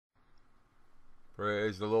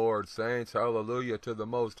Praise the Lord, saints. Hallelujah to the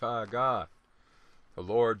Most High God, the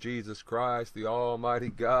Lord Jesus Christ, the Almighty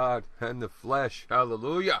God, and the flesh.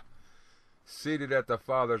 Hallelujah. Seated at the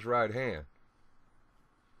Father's right hand.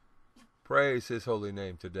 Praise His holy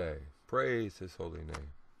name today. Praise His holy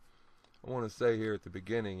name. I want to say here at the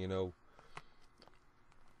beginning,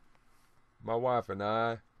 my wife and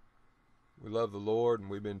I, we love the Lord,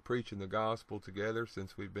 and we've been preaching the gospel together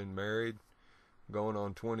since we've been married, going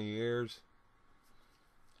on 20 years.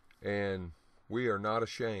 And we are not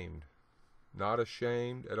ashamed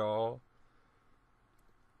at all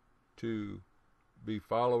to be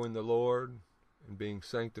following the Lord and being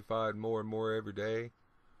sanctified more and more every day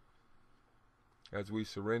as we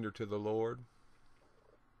surrender to the Lord.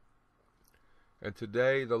 And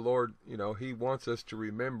today the Lord, He wants us to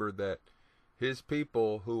remember that His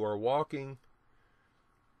people who are walking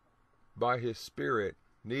by His Spirit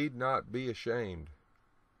need not be ashamed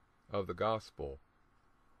of the gospel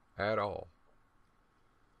at all.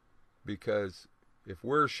 Because if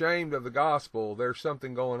we're ashamed of the gospel, there's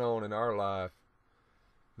something going on in our life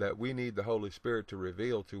that we need the Holy Spirit to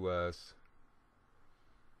reveal to us.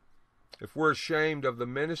 If we're ashamed of the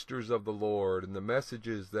ministers of the Lord and the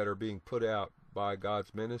messages that are being put out by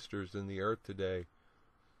God's ministers in the earth today,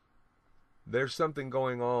 there's something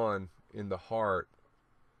going on in the heart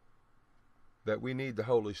that we need the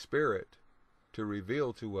Holy Spirit to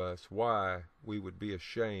reveal to us why we would be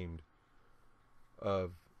ashamed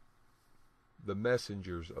of the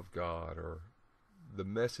messengers of God or the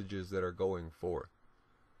messages that are going forth.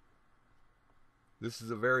 This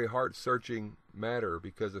is a very heart-searching matter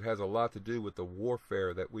because it has a lot to do with the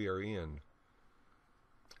warfare that we are in.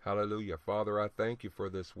 Hallelujah. Father, I thank you for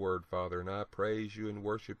this word, Father, and I praise you and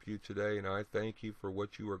worship you today, and I thank you for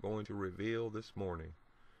what you are going to reveal this morning.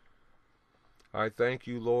 I thank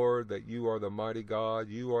you, Lord, that you are the mighty God.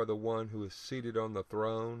 You are the one who is seated on the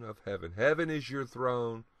throne of heaven. Heaven is your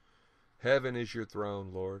throne. Heaven is your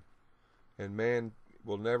throne, Lord. And man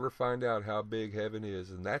will never find out how big heaven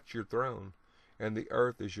is, and that's your throne. And the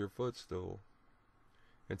earth is your footstool.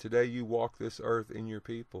 And today you walk this earth in your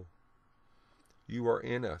people. You are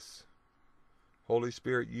in us. Holy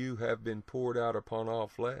Spirit, you have been poured out upon all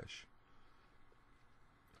flesh.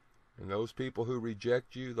 And those people who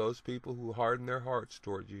reject you, those people who harden their hearts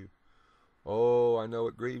toward you, oh, I know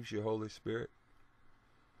it grieves you, Holy Spirit.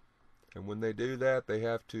 And when they do that, they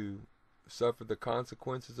have to suffer the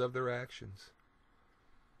consequences of their actions.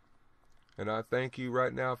 And I thank you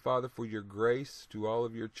right now, Father, for your grace to all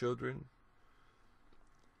of your children,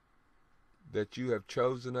 that you have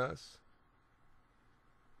chosen us,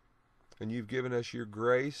 and you've given us your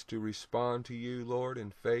grace to respond to you, Lord, in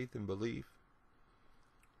faith and belief.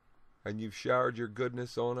 And you've showered your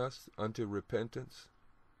goodness on us unto repentance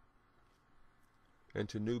and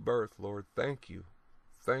to new birth, Lord. Thank you.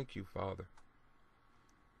 Thank you, Father.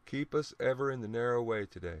 Keep us ever in the narrow way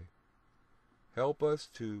today. Help us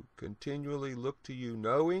to continually look to you,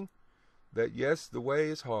 knowing that, yes, the way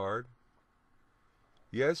is hard.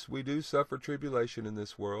 Yes, we do suffer tribulation in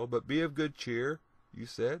this world, but be of good cheer, you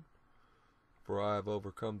said, for I have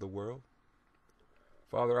overcome the world.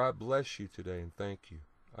 Father, I bless you today and thank you.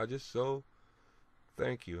 I just so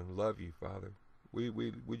thank you and love you, Father. We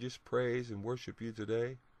just praise and worship you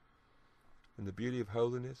today in the beauty of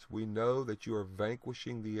holiness. We know that you are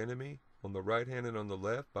vanquishing the enemy on the right hand and on the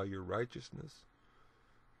left by your righteousness,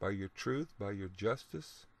 by your truth, by your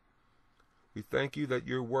justice. We thank you that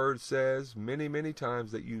your word says many, many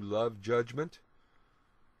times that you love judgment.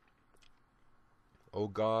 Oh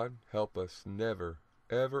God, help us never,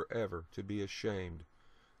 ever, ever to be ashamed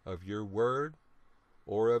of your word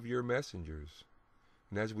or of your messengers.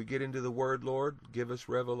 And as we get into the word, Lord, give us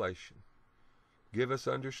revelation. Give us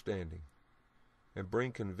understanding. And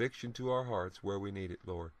bring conviction to our hearts where we need it,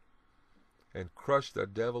 Lord. And crush the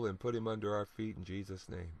devil and put him under our feet in Jesus'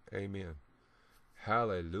 name. Amen.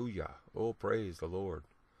 Hallelujah. Oh, praise the Lord.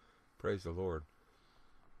 Praise the Lord.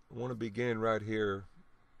 I want to begin right here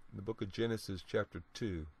in the book of Genesis chapter 2.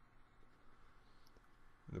 In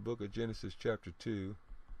the book of Genesis chapter 2,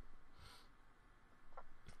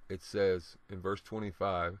 it says in verse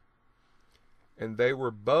 25, and they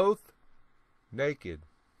were both naked,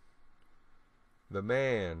 the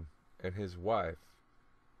man and his wife,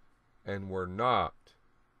 and were not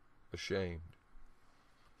ashamed.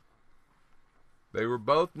 They were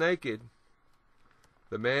both naked,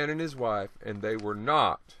 the man and his wife, and they were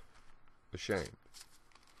not ashamed.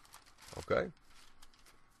 Okay?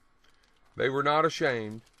 They were not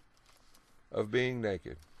ashamed of being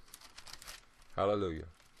naked. Hallelujah.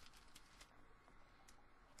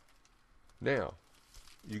 Now,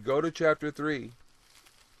 you go to chapter 3,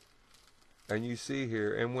 And you see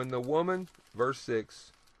here, and when the woman, verse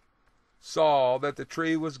 6, saw that the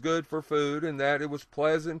tree was good for food, and that it was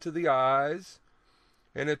pleasant to the eyes,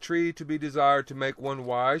 and a tree to be desired to make one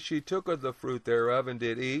wise, she took of the fruit thereof, and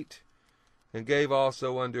did eat, and gave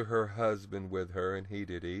also unto her husband with her, and he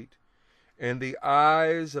did eat. And the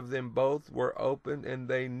eyes of them both were opened, and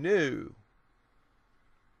they knew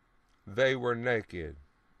they were naked.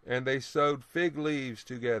 And they sewed fig leaves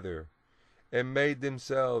together, and made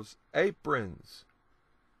themselves aprons.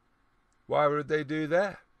 Why would they do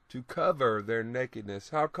that? To cover their nakedness.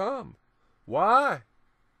 How come? Why?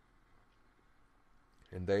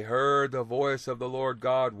 And they heard the voice of the Lord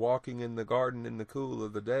God walking in the garden in the cool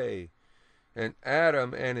of the day. And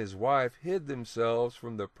Adam and his wife hid themselves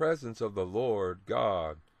from the presence of the Lord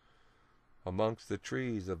God amongst the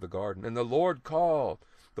trees of the garden. And the Lord God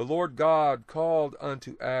called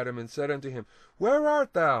unto Adam and said unto him, Where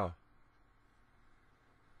art thou?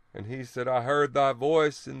 And he said, I heard thy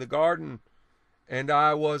voice in the garden, and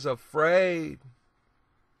I was afraid,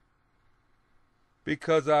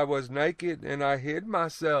 because I was naked, and I hid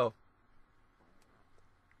myself.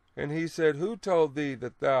 And he said, Who told thee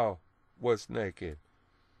that thou wast naked?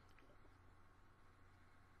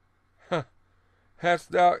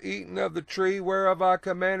 Hast thou eaten of the tree whereof I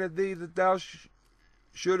commanded thee that thou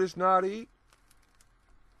shouldest not eat?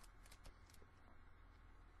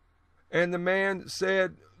 And the man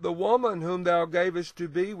said, The woman whom thou gavest to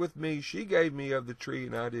be with me, she gave me of the tree,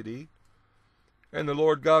 and I did eat. And the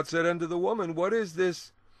Lord God said unto the woman, What is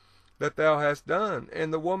this that thou hast done?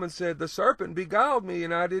 And the woman said, The serpent beguiled me,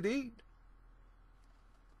 and I did eat.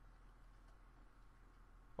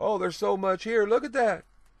 Oh, there's so much here. Look at that.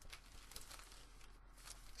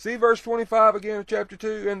 See verse 25 again of chapter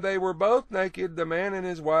 2. And they were both naked, the man and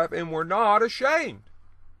his wife, and were not ashamed.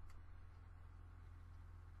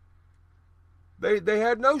 They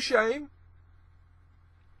had no shame.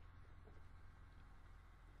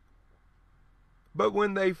 But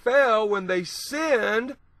when they fell, when they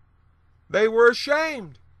sinned, they were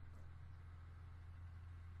ashamed.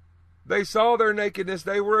 They saw their nakedness,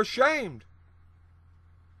 they were ashamed.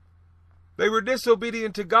 They were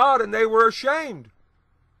disobedient to God, and they were ashamed.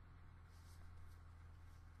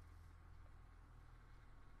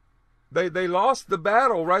 They lost the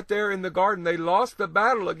battle right there in the garden. They lost the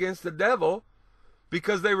battle against the devil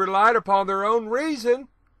because they relied upon their own reason,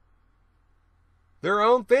 their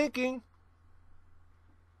own thinking.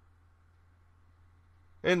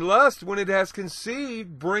 And lust, when it has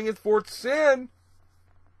conceived, bringeth forth sin.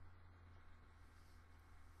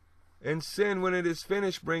 And sin, when it is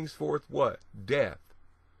finished, brings forth what? Death.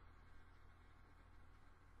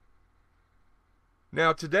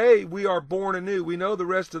 Now today we are born anew. We know the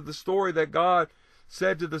rest of the story, that God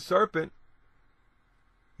said to the serpent,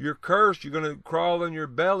 You're cursed, you're going to crawl on your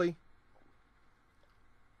belly.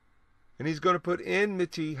 And he's going to put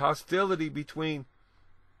enmity, hostility between.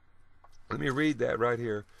 Let me read that right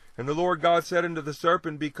here. And the Lord God said unto the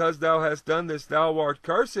serpent, Because thou hast done this, thou art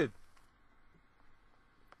cursed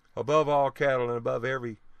above all cattle, and above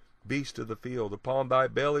every beast of the field. Upon thy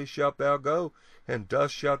belly shalt thou go, and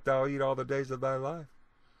dust shalt thou eat all the days of thy life.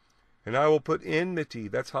 And I will put enmity,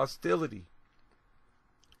 that's hostility,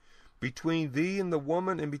 between thee and the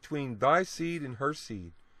woman, and between thy seed and her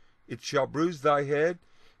seed. It shall bruise thy head,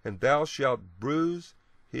 and thou shalt bruise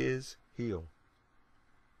his heel.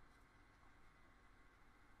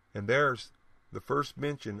 And there's the first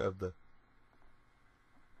mention of the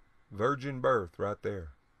virgin birth right there.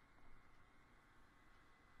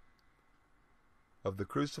 Of the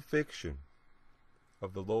crucifixion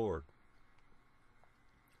of the Lord,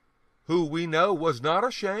 who we know was not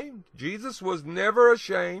ashamed. Jesus was never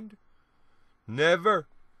ashamed. Never.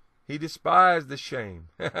 He despised the shame.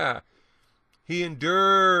 He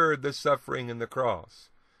endured the suffering and the cross,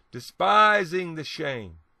 despising the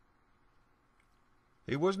shame.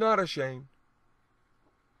 He was not ashamed.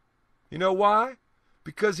 You know why?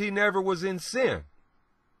 Because he never was in sin.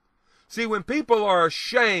 See, when people are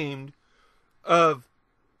ashamed of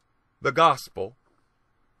the gospel,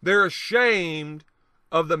 they're ashamed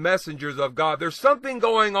of the messengers of God. There's something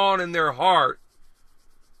going on in their heart,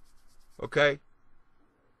 okay,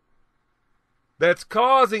 that's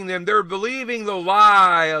causing them, they're believing the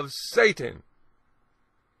lie of Satan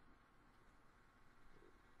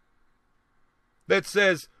that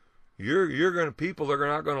says people are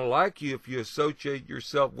not going to like you if you associate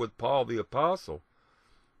yourself with Paul the apostle.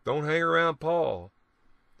 Don't hang around Paul.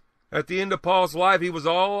 At the end of Paul's life, he was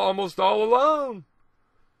almost all alone.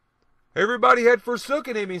 Everybody had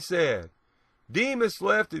forsaken him, he said. Demas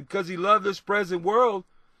left because he loved this present world,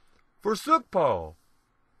 forsook Paul.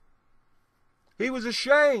 He was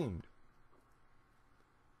ashamed.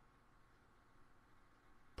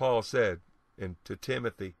 Paul said to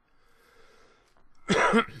Timothy,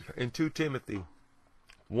 in 2 Timothy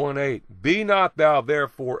 1:8, be not thou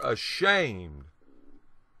therefore ashamed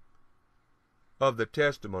of the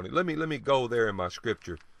testimony. Let me go there in my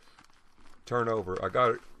scripture. Turn over. I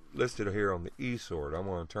got it listed here on the eSword. I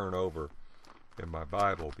want to turn over in my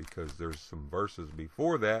Bible because there's some verses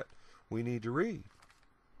before that we need to read,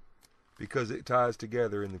 because it ties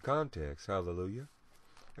together in the context. Hallelujah.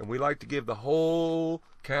 And we like to give the whole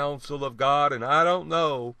counsel of God, and I don't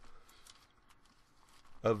know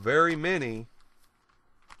of very many.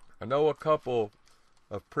 I know a couple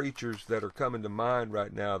of preachers that are coming to mind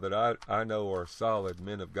right now that I know are solid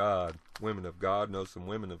men of God, women of God, know some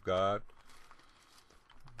women of God.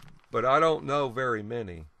 But I don't know very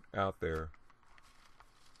many out there,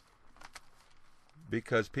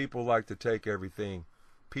 because people like to take everything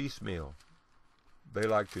piecemeal. They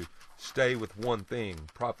like to stay with one thing,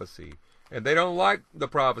 prophecy. And they don't like the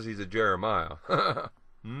prophecies of Jeremiah.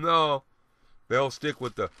 No. They'll stick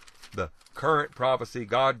with the current prophecy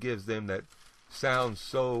God gives them that sounds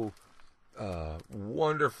so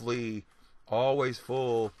wonderfully, always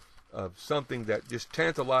full of something that just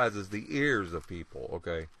tantalizes the ears of people,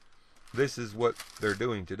 okay? This is what they're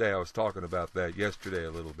doing today. I was talking about that yesterday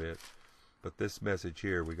a little bit. But this message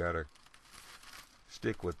here, we got to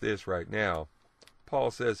stick with this right now. Paul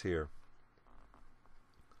says here,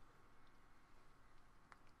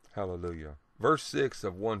 hallelujah, verse 6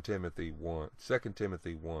 of 2 Timothy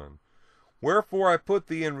 1, wherefore I put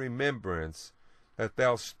thee in remembrance that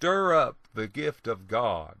thou stir up the gift of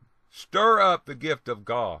God. Stir up the gift of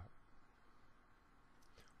God,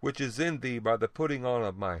 which is in thee by the putting on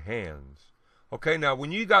of my hands. Okay, now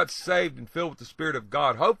when you got saved and filled with the Spirit of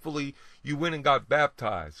God, hopefully you went and got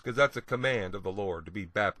baptized, because that's a command of the Lord to be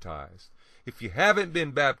baptized. If you haven't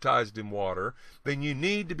been baptized in water, then you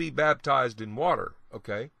need to be baptized in water,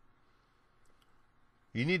 okay?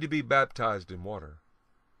 You need to be baptized in water.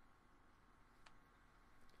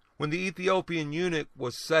 When the Ethiopian eunuch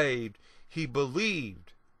was saved, he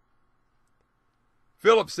believed.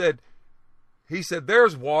 Philip said,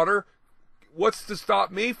 there's water. What's to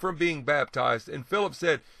stop me from being baptized? And Philip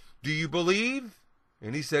said, do you believe?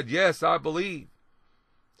 And he said, yes, I believe.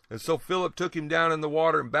 And so Philip took him down in the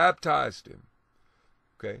water and baptized him.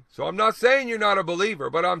 Okay, so I'm not saying you're not a believer,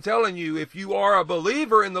 but I'm telling you, if you are a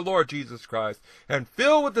believer in the Lord Jesus Christ and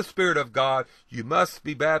filled with the Spirit of God, you must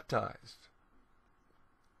be baptized.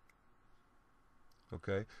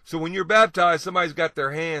 Okay, so when you're baptized, somebody's got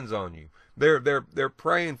their hands on you. They're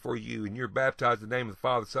praying for you, and you're baptized in the name of the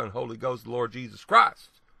Father, Son, and Holy Ghost, the Lord Jesus Christ.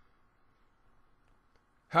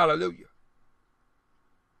 Hallelujah.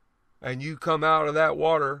 And you come out of that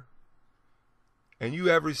water, and you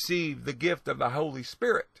have received the gift of the Holy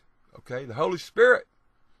Spirit. Okay, the Holy Spirit.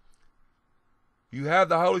 You have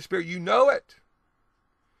the Holy Spirit. You know it.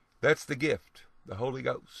 That's the gift, the Holy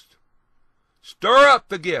Ghost. Stir up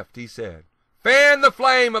the gift, he said. Fan the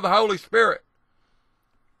flame of the Holy Spirit.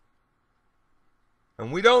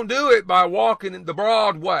 And we don't do it by walking in the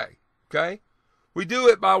broad way, okay? We do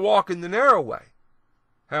it by walking the narrow way.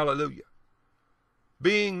 Hallelujah.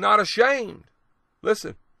 Being not ashamed.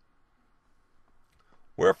 Listen.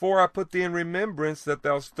 Wherefore I put thee in remembrance that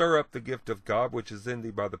thou stir up the gift of God, which is in thee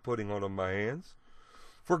by the putting on of my hands.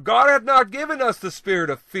 For God hath not given us the spirit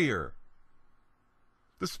of fear.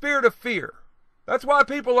 The spirit of fear. That's why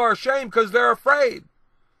people are ashamed, because they're afraid.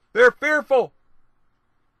 They're fearful.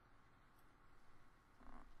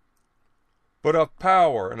 But of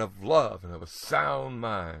power and of love and of a sound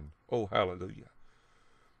mind. Oh, hallelujah.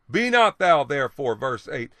 Be not thou therefore, verse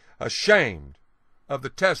 8, ashamed of the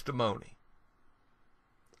testimony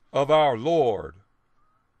of our Lord.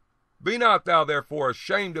 Be not thou therefore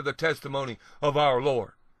ashamed of the testimony of our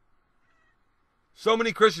Lord. So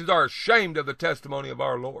many Christians are ashamed of the testimony of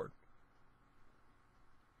our Lord.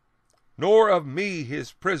 Nor of me,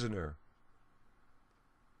 his prisoner.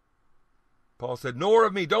 Paul said, nor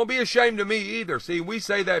of me. Don't be ashamed of me either. See, we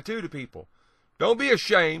say that too to people. Don't be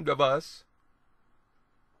ashamed of us.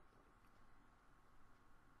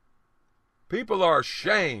 People are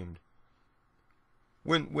ashamed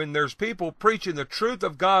when there's people preaching the truth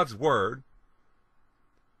of God's word.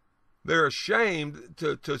 They're ashamed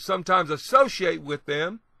to sometimes associate with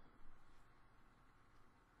them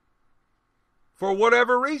for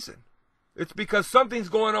whatever reason. It's because something's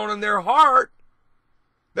going on in their heart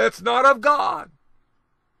that's not of God.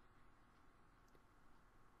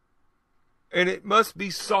 And it must be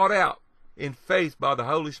sought out in faith by the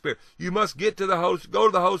Holy Spirit. You must go to the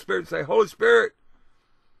Holy Spirit and say, Holy Spirit,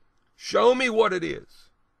 show me what it is.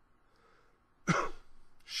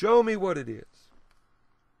 Show me what it is.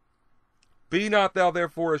 Be not thou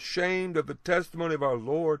therefore ashamed of the testimony of our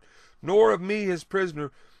Lord, nor of me his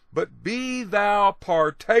prisoner, but be thou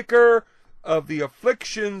partaker of the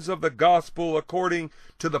afflictions of the gospel according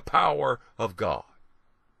to the power of God.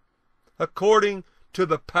 According to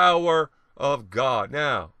the power of God.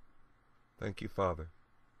 Now, thank you, Father.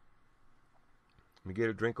 Let me get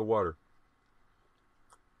a drink of water.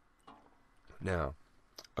 Now,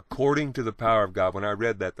 according to the power of God, when I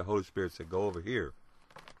read that, the Holy Spirit said, go over here.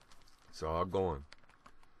 So I'm going.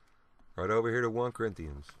 Right over here to 1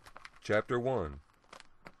 Corinthians, chapter 1.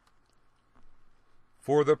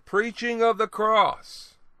 For the preaching of the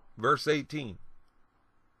cross, verse 18.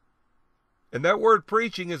 And that word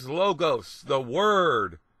preaching is logos, the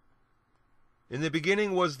word. In the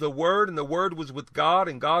beginning was the Word, and the Word was with God,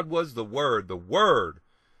 and God was the Word. The Word.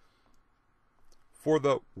 For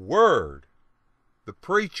the Word, the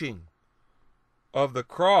preaching of the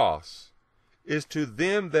cross, is to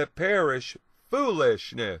them that perish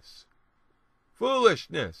foolishness.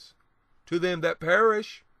 Foolishness to them that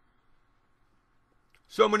perish.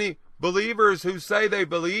 So many believers who say they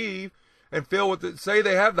believe and say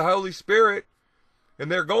they have the Holy Spirit,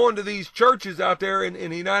 and they're going to these churches out there in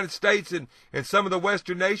the United States and some of the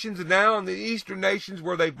Western nations, and now in the Eastern nations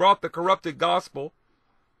where they brought the corrupted gospel.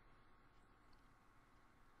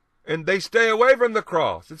 And they stay away from the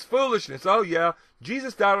cross. It's foolishness. Oh yeah,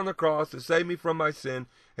 Jesus died on the cross to save me from my sin.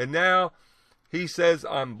 And now he says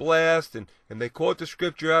I'm blessed. And they quote the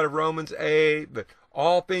scripture out of Romans 8. That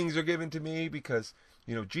all things are given to me because,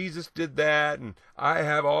 Jesus did that. And I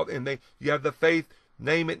have all. And you have the faith,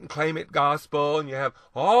 name it and claim it gospel. And you have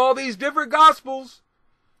all these different gospels.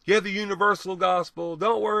 You have the universal gospel.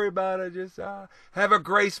 Don't worry about it. Just have a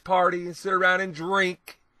grace party and sit around and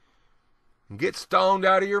drink. Get stoned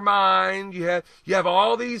out of your mind. You have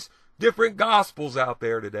all these different gospels out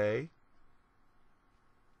there today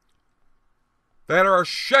that are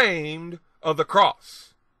ashamed of the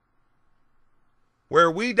cross.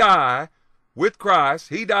 Where we die with Christ.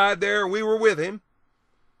 He died there and we were with him.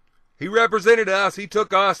 He represented us. He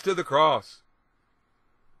took us to the cross.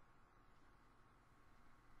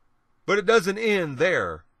 But it doesn't end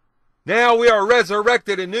there. Now we are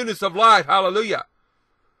resurrected in newness of life. Hallelujah.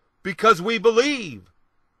 Because we believe.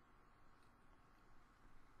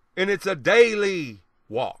 And it's a daily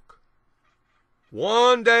walk.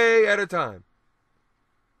 One day at a time.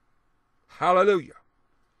 Hallelujah.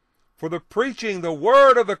 For the preaching the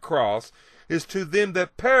word of the cross is to them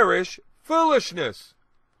that perish foolishness.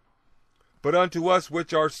 But unto us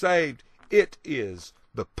which are saved, it is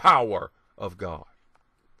the power of God.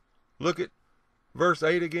 Look at verse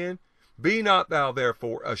 8 again. Be not thou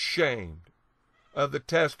therefore ashamed of the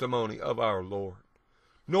testimony of our Lord,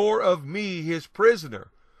 nor of me his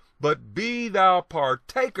prisoner, but be thou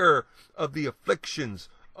partaker of the afflictions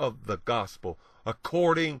of the gospel,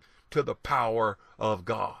 according to the power of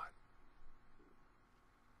God.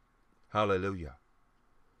 Hallelujah.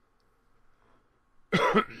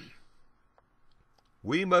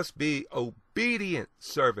 We must be obedient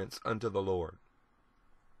servants unto the Lord.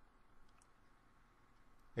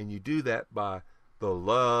 And you do that by the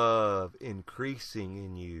love increasing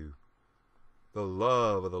in you. The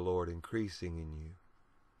love of the Lord increasing in you.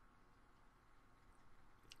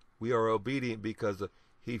 We are obedient because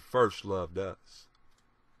he first loved us.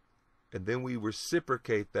 And then we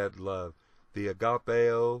reciprocate that love, the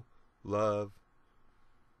agapeo love,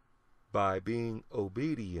 by being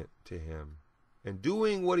obedient to him and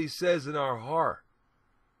doing what he says in our heart.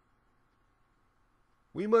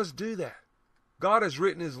 We must do that. God has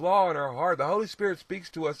written his law in our heart. The Holy Spirit speaks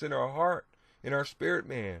to us in our heart, in our spirit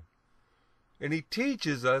man. And he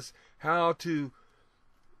teaches us how to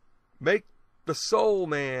make the soul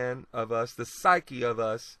man of us, the psyche of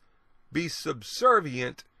us, be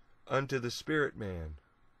subservient unto the spirit man,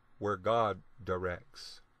 where God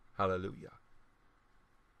directs. Hallelujah.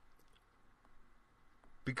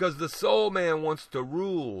 Because the soul man wants to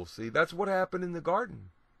rule. See, that's what happened in the garden.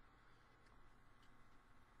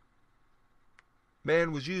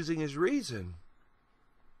 Man was using his reason.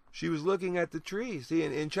 She was looking at the tree. See,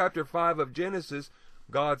 in chapter 5 of Genesis,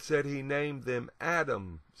 God said he named them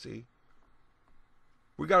Adam. See?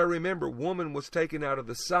 We got to remember, woman was taken out of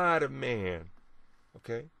the side of man.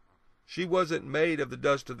 Okay? She wasn't made of the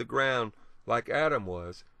dust of the ground like Adam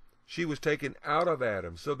was. She was taken out of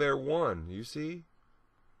Adam. So they're one, you see?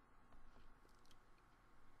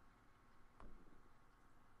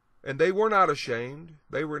 And they were not ashamed.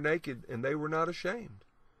 They were naked and they were not ashamed.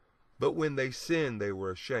 But when they sinned, they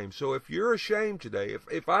were ashamed. So if you're ashamed today,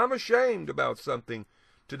 if I'm ashamed about something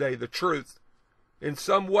today, the truth, in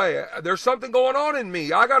some way, there's something going on in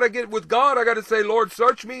me. I got to get with God. I got to say, Lord,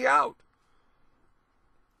 search me out.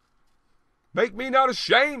 Make me not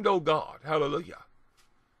ashamed, O God. Hallelujah.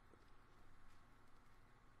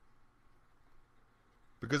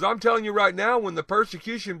 Because I'm telling you right now, when the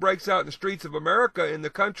persecution breaks out in the streets of America, in the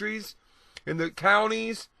countries, in the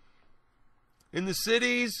counties, in the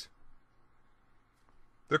cities,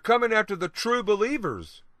 they're coming after the true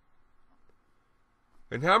believers.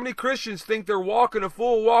 And how many Christians think they're walking a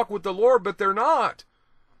full walk with the Lord, but they're not?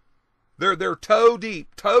 They're toe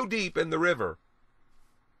deep in the river.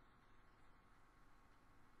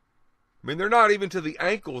 I mean, they're not even to the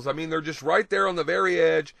ankles. I mean, they're just right there on the very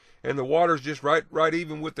edge, and the water's just right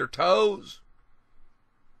even with their toes.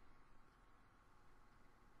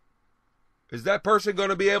 Is that person going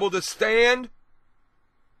to be able to stand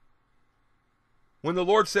when the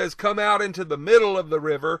Lord says, come out into the middle of the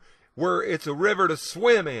river where it's a river to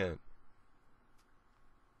swim in?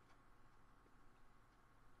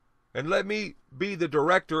 And let me be the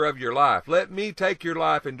director of your life. Let me take your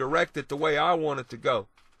life and direct it the way I want it to go.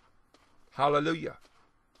 Hallelujah.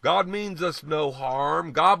 God means us no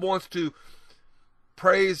harm. God wants to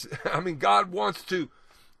God wants to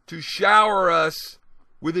shower us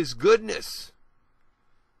with His goodness.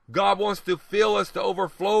 God wants to fill us to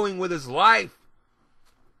overflowing with His life.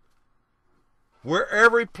 Where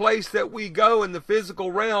every place that we go in the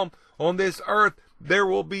physical realm on this earth, there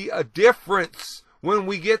will be a difference when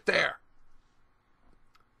we get there.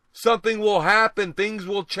 Something will happen. Things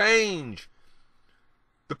will change.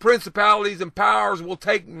 The principalities and powers will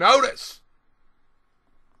take notice.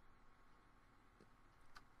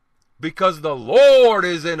 Because the Lord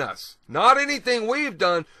is in us. Not anything we've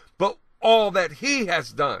done, but all that He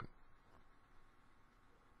has done.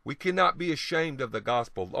 We cannot be ashamed of the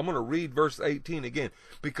gospel. I'm going to read verse 18 again,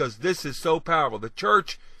 because this is so powerful. The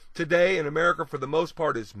church today in America, for the most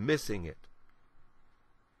part, is missing it.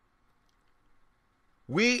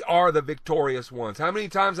 We are the victorious ones. How many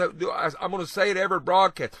times I'm going to say it every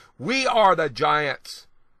broadcast. We are the giants.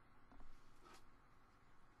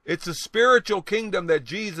 It's a spiritual kingdom that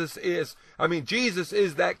Jesus is. Jesus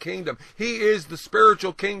is that kingdom. He is the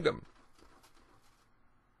spiritual kingdom.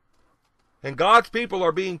 And God's people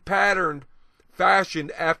are being fashioned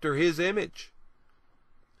after His image.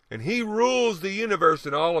 And He rules the universe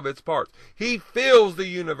in all of its parts. He fills the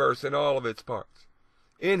universe in all of its parts.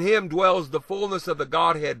 In Him dwells the fullness of the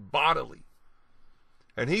Godhead bodily.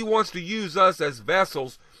 And He wants to use us as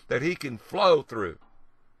vessels that He can flow through.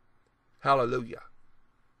 Hallelujah.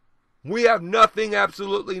 We have nothing,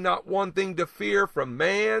 absolutely not one thing to fear from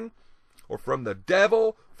man or from the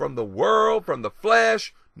devil, from the world, from the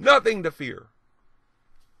flesh. Nothing to fear.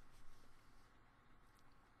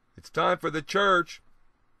 It's time for the church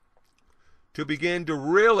to begin to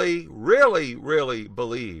really, really, really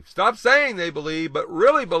believe. Stop saying they believe, but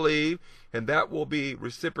really believe, and that will be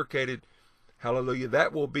reciprocated. Hallelujah.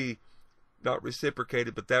 That will be not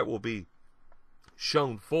reciprocated, but that will be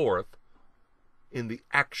shown forth in the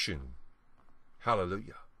action.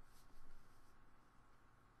 Hallelujah.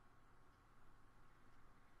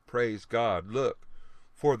 Praise God. Look,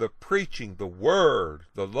 for the preaching, the word,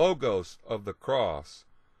 the logos of the cross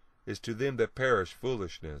is to them that perish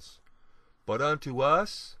foolishness. But unto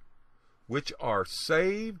us, which are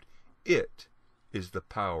saved, it is the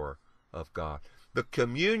power of God. The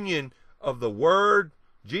communion of the Word,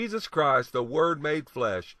 Jesus Christ, the Word made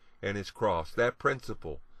flesh, and His cross. That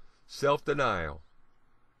principle, self-denial,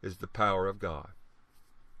 is the power of God.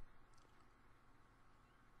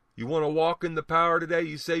 You want to walk in the power today?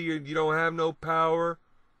 You say you don't have no power?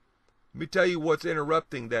 Let me tell you what's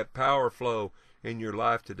interrupting that power flow in your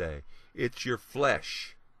life today. It's your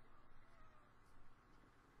flesh.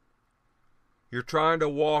 You're trying to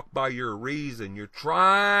walk by your reason. You're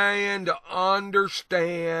trying to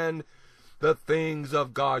understand the things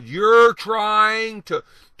of God. You're trying to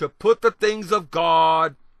put the things of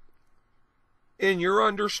God in your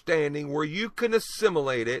understanding where you can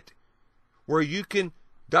assimilate it, where you can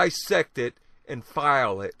dissect it and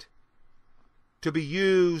file it to be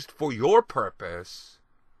used for your purpose,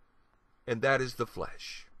 and that is the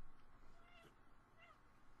flesh.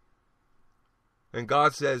 And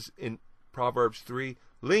God says in Proverbs 3,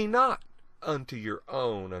 lean not unto your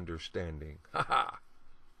own understanding. Ha ha.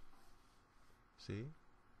 See?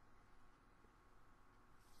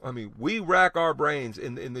 We rack our brains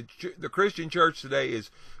in the Christian church today is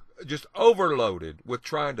just overloaded with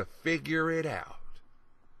trying to figure it out.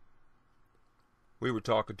 We were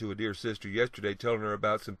talking to a dear sister yesterday, telling her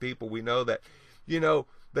about some people we know that,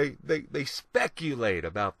 they speculate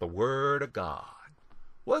about the Word of God.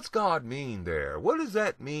 What's God mean there? What does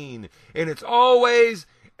that mean? And it's always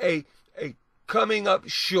a coming up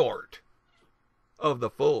short of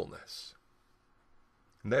the fullness.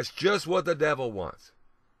 And that's just what the devil wants.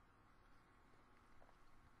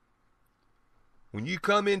 When you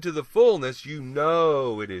come into the fullness, you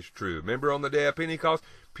know it is true. Remember on the day of Pentecost,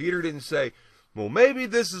 Peter didn't say, well, maybe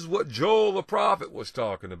this is what Joel the prophet was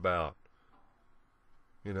talking about.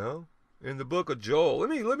 You know, in the book of Joel. Let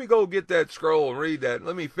me go get that scroll and read that. And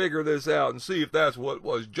let me figure this out and see if that's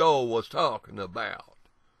what Joel was talking about.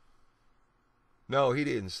 No, he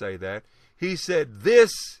didn't say that. He said,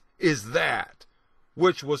 this is that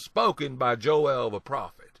which was spoken by Joel the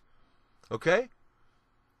prophet. Okay?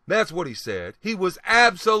 That's what he said. He was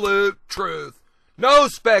absolute truth. No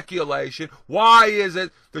speculation. Why is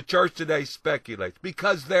it the church today speculates?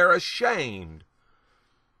 Because they're ashamed.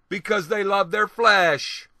 Because they love their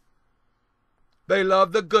flesh. They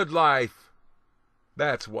love the good life.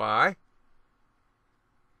 That's why.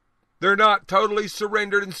 They're not totally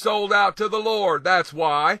surrendered and sold out to the Lord. That's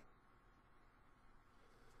why.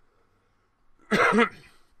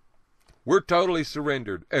 We're totally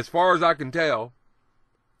surrendered, as far as I can tell.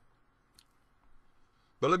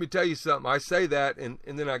 But let me tell you something. I say that, and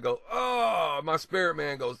then I go, oh, my spirit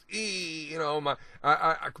man goes, you know,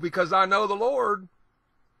 because I know the Lord.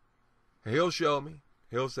 He'll show me.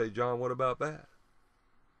 He'll say, John, what about that?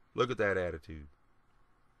 Look at that attitude.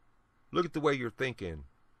 Look at the way you're thinking.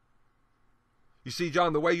 You see,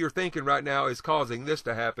 John, the way you're thinking right now is causing this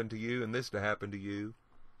to happen to you and this to happen to you.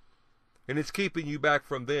 And it's keeping you back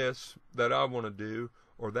from this that I want to do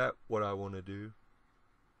or that what I want to do.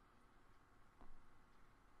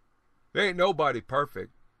 There ain't nobody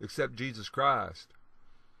perfect except Jesus Christ.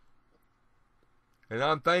 And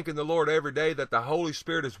I'm thanking the Lord every day that the Holy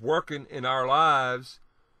Spirit is working in our lives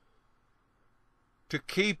to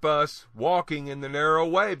keep us walking in the narrow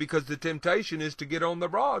way, because the temptation is to get on the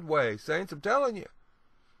broad way. Saints, I'm telling you.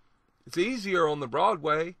 It's easier on the broad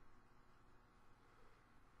way.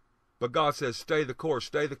 But God says, stay the course,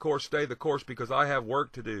 stay the course, stay the course, because I have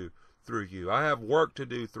work to do through you. I have work to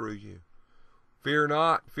do through you. Fear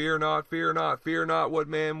not, fear not, fear not. Fear not what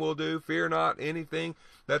man will do. Fear not anything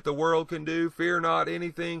that the world can do. Fear not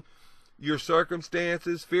anything, your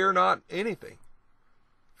circumstances. Fear not anything.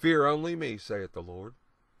 Fear only me, saith the Lord.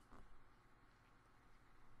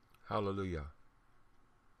 Hallelujah.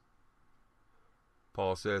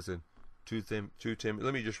 Paul says in 2 Timothy,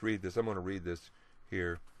 let me just read this. I'm going to read this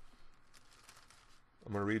here.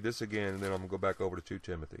 I'm going to read this again, and then I'm going to go back over to 2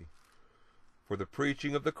 Timothy. For the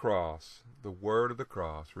preaching of the cross, the word of the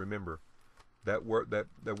cross. Remember, that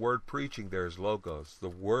word preaching there is logos. The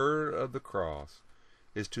word of the cross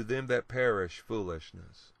is to them that perish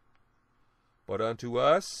foolishness. But unto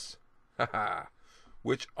us,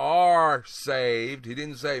 which are saved, he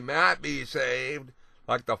didn't say might be saved,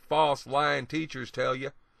 like the false lying teachers tell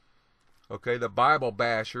you. Okay, the Bible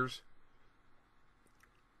bashers.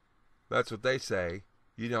 That's what they say.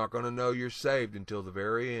 You're not going to know you're saved until the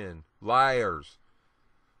very end. Liars.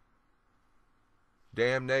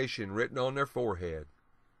 Damnation written on their forehead.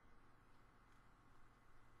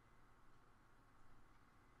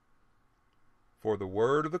 For the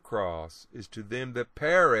word of the cross is to them that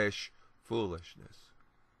perish foolishness.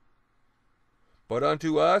 But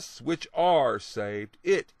unto us which are saved,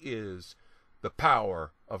 it is the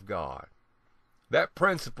power of God. That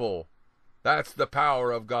principle, that's the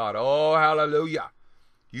power of God. Oh, hallelujah.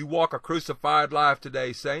 You walk a crucified life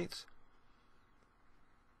today, saints.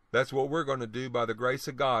 That's what we're going to do by the grace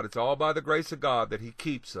of God. It's all by the grace of God that He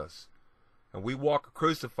keeps us. And we walk a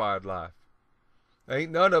crucified life.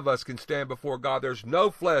 Ain't none of us can stand before God. There's no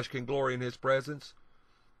flesh can glory in His presence.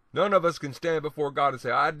 None of us can stand before God and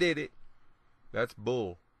say, I did it. That's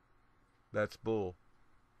bull. That's bull.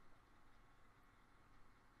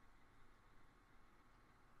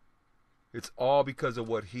 It's all because of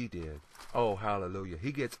what He did. Oh, hallelujah.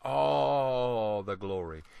 He gets all the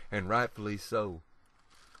glory, and rightfully so.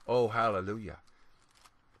 Oh, hallelujah.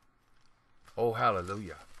 Oh,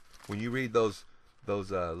 hallelujah. When you read those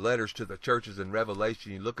letters to the churches in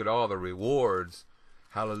Revelation, you look at all the rewards,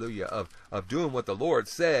 hallelujah, of doing what the Lord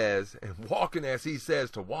says and walking as He says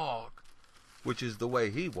to walk, which is the way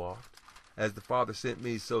He walked. As the Father sent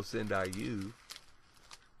me, so send I you.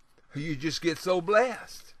 You just get so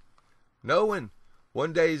blessed, knowing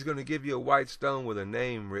one day He's going to give you a white stone with a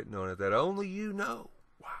name written on it that only you know.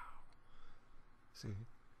 Wow. See?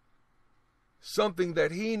 Something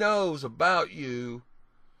that He knows about you,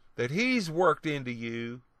 that He's worked into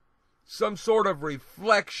you, some sort of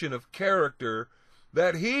reflection of character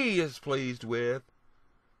that He is pleased with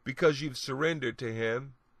because you've surrendered to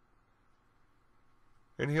Him.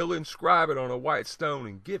 And He'll inscribe it on a white stone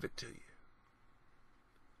and give it to you.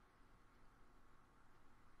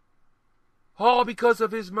 All because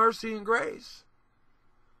of His mercy and grace.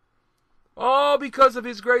 All because of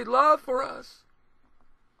his great love for us.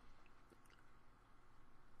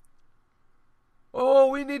 Oh,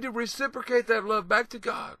 we need to reciprocate that love back to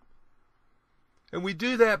God. And we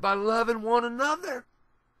do that by loving one another.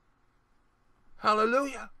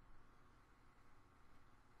 Hallelujah.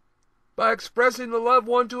 By expressing the love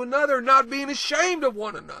one to another, not being ashamed of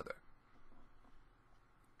one another.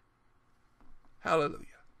 Hallelujah.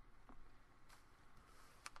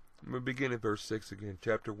 I'm going to begin at verse 6 again,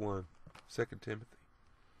 chapter 1, 2 Timothy.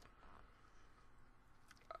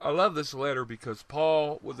 I love this letter because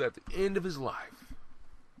Paul was at the end of his life.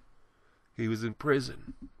 He was in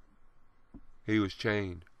prison. He was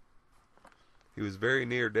chained. He was very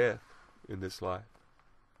near death in this life.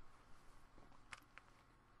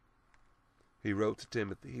 He wrote to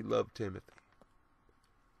Timothy. He loved Timothy.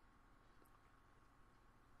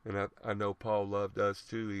 And I know Paul loved us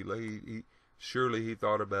too. He surely he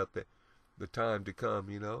thought about the time to come,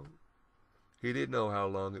 you know. He didn't know how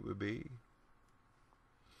long it would be.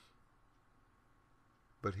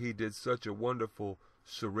 But he did such a wonderful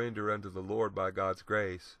surrender unto the Lord by God's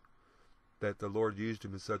grace that the Lord used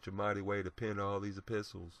him in such a mighty way to pen all these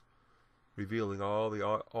epistles, revealing all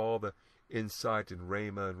the insight and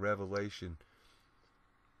rhema and revelation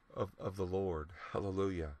of the Lord.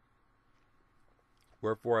 Hallelujah.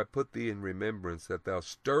 Wherefore I put thee in remembrance that thou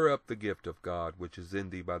stir up the gift of God which is in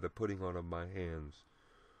thee by the putting on of my hands.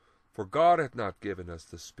 For God hath not given us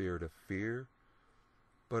the spirit of fear,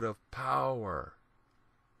 but of power.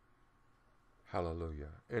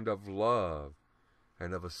 Hallelujah. And of love,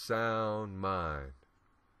 and of a sound mind.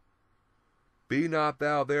 Be not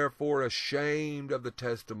thou therefore ashamed of the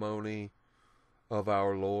testimony of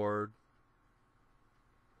our Lord,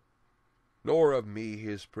 nor of me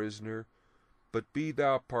his prisoner, but be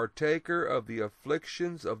thou partaker of the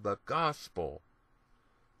afflictions of the gospel,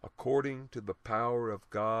 according to the power of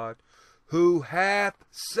God, who hath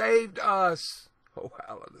saved us. Oh,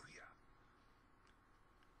 hallelujah.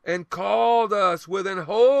 And called us with an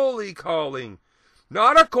holy calling,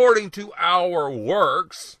 not according to our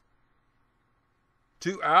works,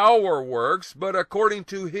 but according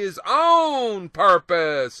to his own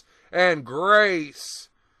purpose and grace,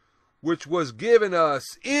 which was given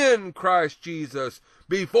us in Christ Jesus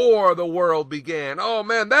before the world began. Oh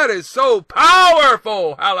man, that is so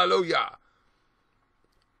powerful. Hallelujah.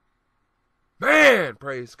 Man,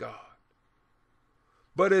 praise God.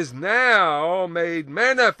 But is now made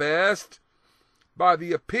manifest by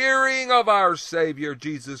the appearing of our Savior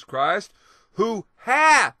Jesus Christ, who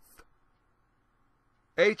hath,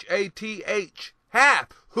 H-A-T-H,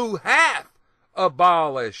 who hath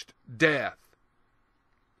abolished death.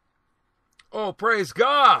 Oh, praise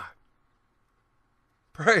God.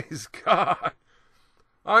 Praise God.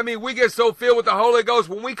 I mean, we get so filled with the Holy Ghost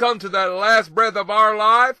when we come to that last breath of our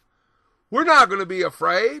life, we're not going to be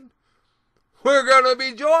afraid. We're going to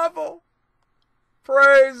be joyful.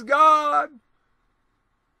 Praise God.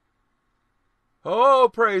 Oh,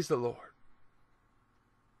 praise the Lord.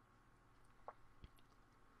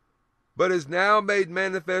 But is now made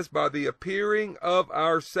manifest by the appearing of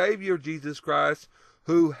our Savior Jesus Christ,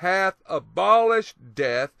 who hath abolished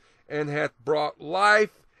death, and hath brought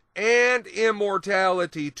life and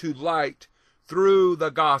immortality to light through the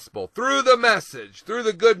gospel, through the message, through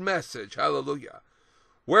the good message. Hallelujah.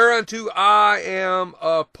 Whereunto I am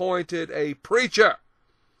appointed a preacher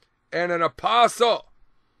and an apostle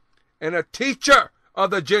and a teacher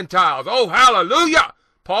of the Gentiles. Oh, hallelujah.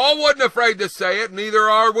 Paul wasn't afraid to say it, neither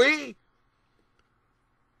are we.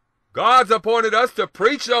 God's appointed us to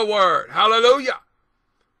preach the word. Hallelujah.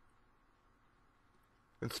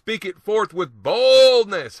 And speak it forth with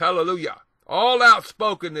boldness. Hallelujah. All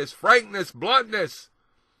outspokenness, frankness, bluntness.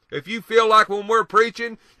 If you feel like when we're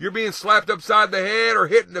preaching, you're being slapped upside the head or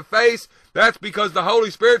hit in the face, that's because the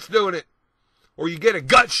Holy Spirit's doing it. Or you get a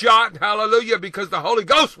gut shot, hallelujah, because the Holy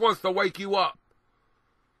Ghost wants to wake you up.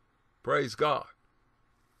 Praise God.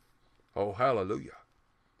 Oh, hallelujah.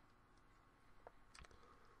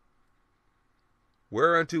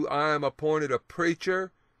 Whereunto I am appointed a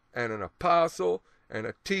preacher and an apostle and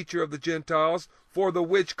a teacher of the Gentiles, for the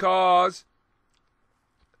which cause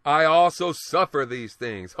I also suffer these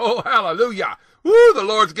things. Oh, hallelujah. Woo, the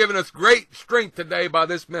Lord's given us great strength today by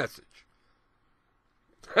this message.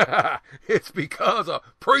 It's because of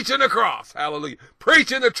preaching the cross. Hallelujah.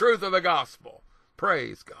 Preaching the truth of the gospel.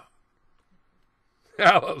 Praise God.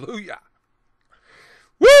 Hallelujah.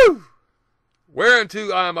 Woo!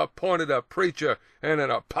 Whereunto I am appointed a preacher and an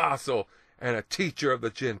apostle and a teacher of the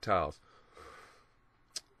Gentiles.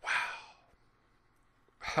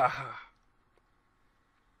 Wow.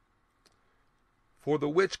 For the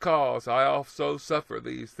which cause I also suffer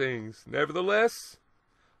these things. Nevertheless,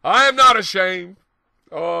 I am not ashamed.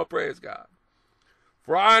 Oh, praise God.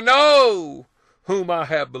 For I know whom I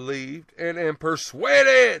have believed, and am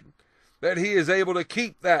persuaded that he is able to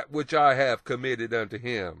keep that which I have committed unto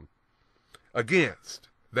him against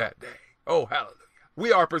that day. Oh, hallelujah.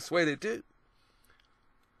 We are persuaded too.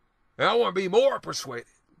 And I want to be more persuaded.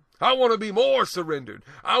 I want to be more surrendered.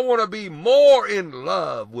 I want to be more in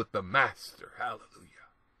love with the Master. Hallelujah.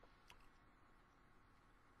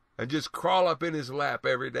 And just crawl up in his lap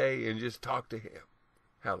every day and just talk to him.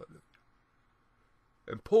 Hallelujah.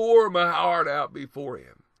 And pour my heart out before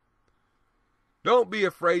him. Don't be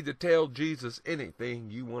afraid to tell Jesus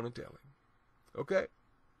anything you want to tell him. Okay?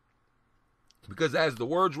 Because as the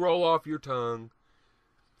words roll off your tongue,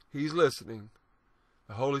 he's listening.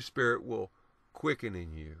 The Holy Spirit will quicken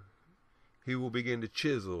in you. He will begin to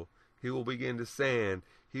chisel. He will begin to sand.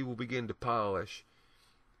 He will begin to polish.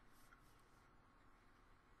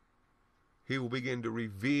 He will begin to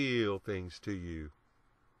reveal things to you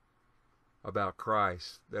about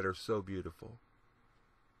Christ that are so beautiful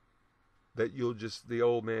that the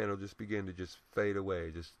old man will just begin to just fade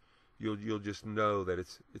away. You'll just know that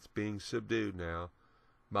it's being subdued now.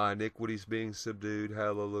 My iniquity's being subdued.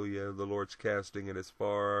 Hallelujah. The Lord's casting it as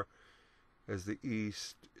far as the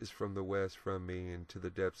east is from the west from me, into the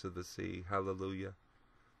depths of the sea. Hallelujah.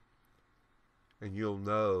 And you'll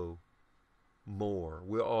know more.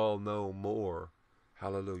 We'll all know more.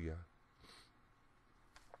 Hallelujah.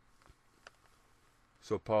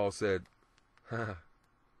 So Paul said, that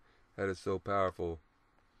is so powerful.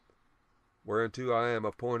 Whereunto I am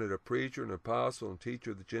appointed a preacher, an apostle, and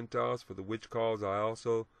teacher of the Gentiles, for the which cause I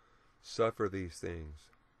also suffer these things.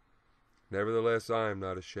 Nevertheless, I am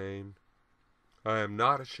not ashamed. I am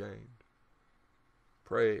not ashamed.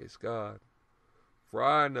 Praise God. For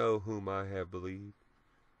I know whom I have believed,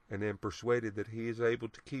 and am persuaded that he is able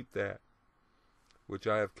to keep that which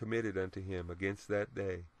I have committed unto him against that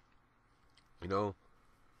day. You know,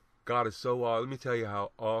 God is so awesome. Let me tell you how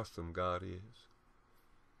awesome God is.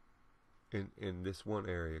 In this one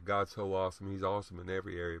area. God's so awesome. He's awesome in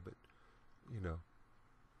every area, but you know,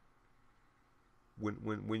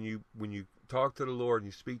 when you talk to the Lord and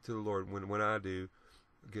you speak to the Lord, when I do,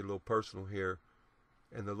 I get a little personal here,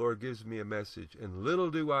 and the Lord gives me a message, and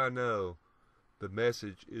little do I know the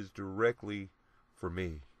message is directly for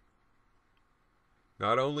me.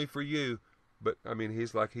 Not only for you, but I mean,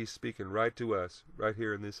 he's speaking right to us, right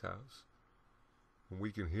here in this house. And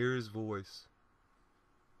we can hear his voice.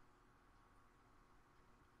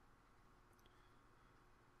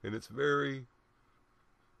 And it's very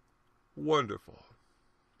wonderful,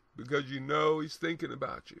 because you know he's thinking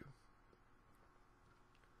about you.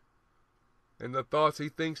 And the thoughts he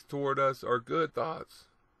thinks toward us are good thoughts,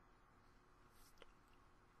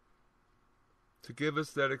 to give us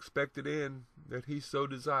that expected end that he so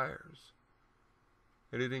desires.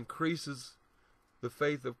 And it increases the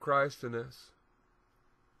faith of Christ in us.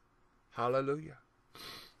 Hallelujah.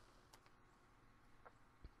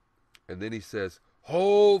 And then he says,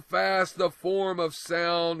 hold fast the form of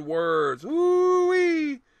sound words,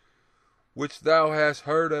 ooh-wee, which thou hast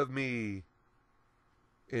heard of me,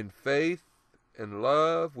 in faith and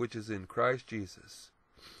love which is in Christ Jesus.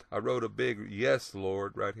 I wrote a big yes,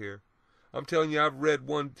 Lord, right here. I'm telling you, I've read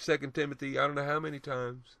 2 Timothy, I don't know how many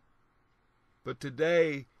times. But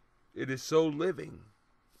today, it is so living.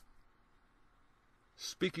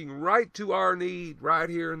 Speaking right to our need right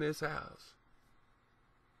here in this house.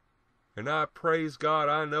 And I praise God,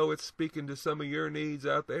 I know it's speaking to some of your needs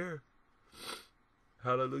out there.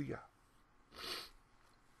 Hallelujah.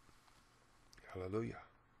 Hallelujah.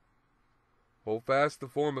 Hold fast the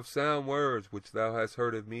form of sound words which thou hast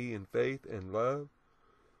heard of me in faith and love,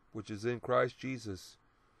 which is in Christ Jesus.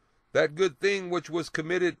 That good thing which was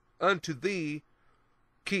committed unto thee,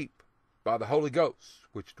 keep by the Holy Ghost,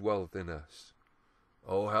 which dwelleth in us.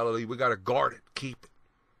 Oh, hallelujah. We got to guard it. Keep it.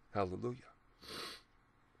 Hallelujah.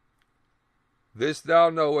 This thou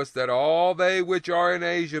knowest, that all they which are in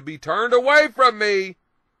Asia be turned away from me,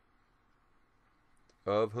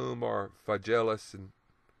 of whom are Phygellus and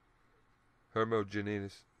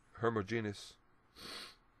Hermogenes.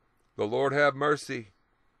 The Lord have mercy.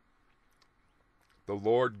 The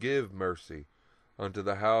Lord give mercy unto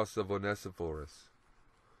the house of Onesiphorus,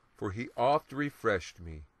 for he oft refreshed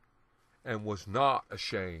me, and was not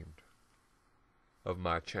ashamed of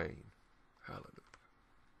my chain. Hallelujah.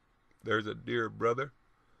 There's a dear brother.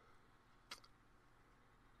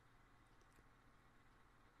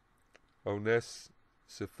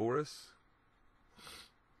 Onesiphorus,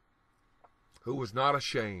 who was not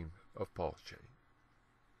ashamed of Paul's chain,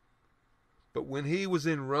 But when he was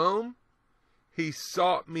in Rome, he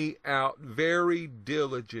sought me out very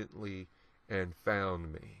diligently and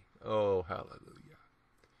found me. Oh, hallelujah.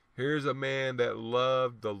 Here's a man that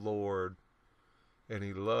loved the Lord, and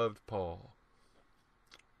he loved Paul.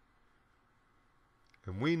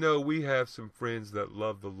 And we know we have some friends that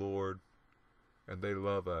love the Lord, and they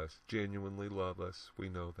love us, genuinely love us. We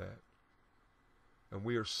know that. And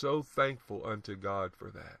we are so thankful unto God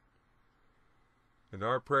for that. And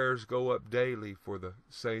our prayers go up daily for the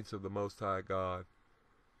saints of the Most High God.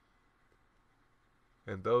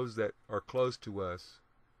 And those that are close to us,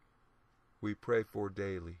 we pray for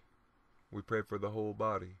daily. We pray for the whole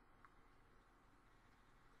body.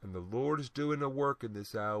 And the Lord is doing a work in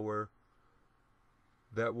this hour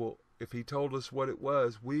that will, if he told us what it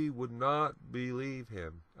was, we would not believe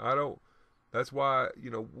him. That's why,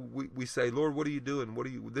 we say, Lord, what are you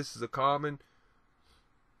doing? This is a common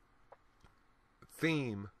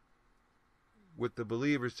theme with the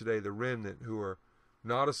believers today, the remnant, who are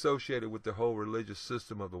not associated with the whole religious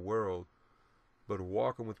system of the world, but are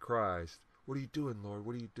walking with Christ. What are you doing, Lord?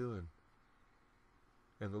 What are you doing?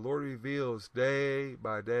 And the Lord reveals day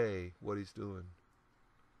by day what he's doing.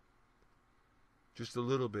 Just a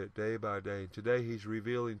little bit, day by day. Today he's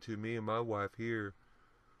revealing to me and my wife here,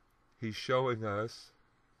 he's showing us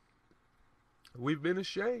we've been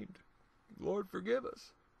ashamed. Lord, forgive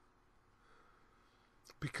us.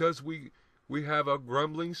 Because we have a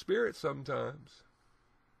grumbling spirit sometimes.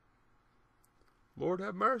 Lord,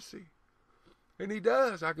 have mercy. And he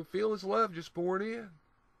does. I can feel his love just pouring in.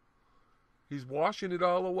 He's washing it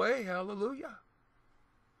all away. Hallelujah.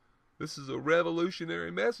 This is a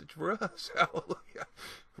revolutionary message for us. Hallelujah.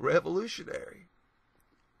 Revolutionary.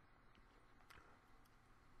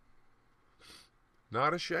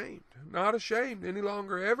 Not ashamed. Not ashamed any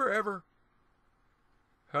longer. Ever, ever.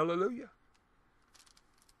 Hallelujah.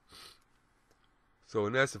 So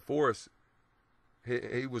Onesiphorus,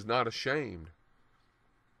 he was not ashamed.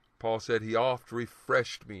 Paul said, he oft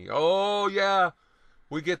refreshed me. Oh, yeah.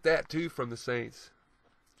 We get that too from the saints.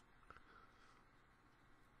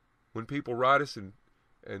 When people write us and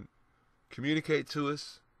communicate to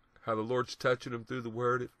us how the Lord's touching them through the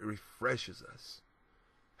Word, it refreshes us.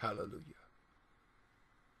 Hallelujah.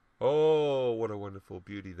 Oh, what a wonderful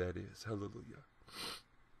beauty that is. Hallelujah.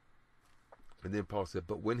 And then Paul said,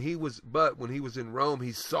 but when he was in Rome,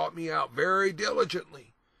 he sought me out very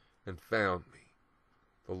diligently and found me.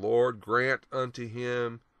 The Lord grant unto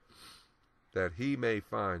him that he may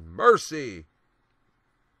find mercy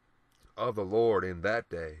of the Lord in that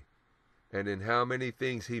day, and in how many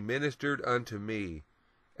things he ministered unto me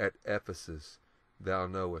at Ephesus, thou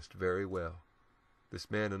knowest very well.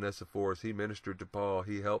 This man Onesiphorus, he ministered to Paul.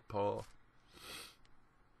 He helped Paul.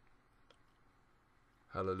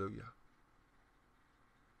 Hallelujah.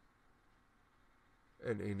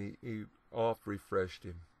 And he oft refreshed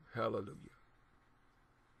him. Hallelujah.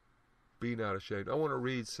 Be not ashamed. I want to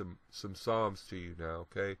read some Psalms to you now,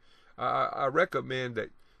 okay? I recommend that,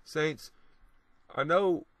 saints, I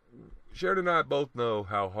know Sheridan and I both know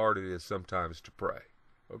how hard it is sometimes to pray,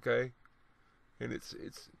 okay? And it's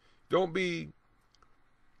don't be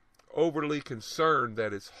overly concerned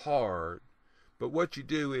that it's hard, but what you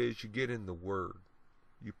do is you get in the Word.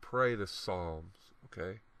 You pray the Psalms,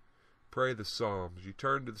 okay? Pray the Psalms. You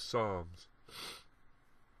turn to the Psalms.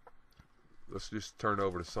 Let's just turn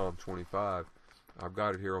over to Psalm 25. I've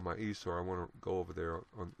got it here on my eSword. I want to go over there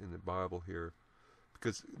in the Bible here,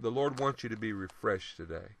 because the Lord wants you to be refreshed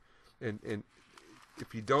today. And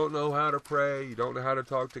if you don't know how to pray, you don't know how to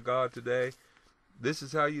talk to God today, this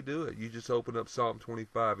is how you do it. You just open up Psalm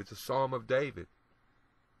 25. It's a Psalm of David.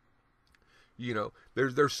 You know,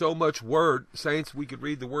 there's so much Word. Saints, we could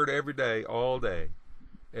read the Word every day, all day,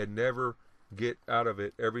 and never get out of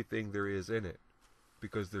it everything there is in it,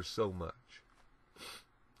 because there's so much.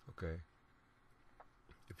 Okay.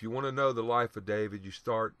 If you want to know the life of David, you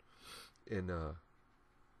start in the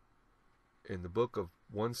book of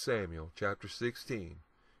 1 Samuel, chapter 16,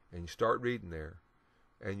 and you start reading there,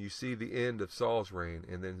 and you see the end of Saul's reign,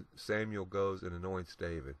 and then Samuel goes and anoints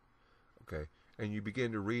David. Okay. And you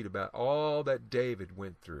begin to read about all that David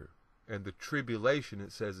went through, and the tribulation,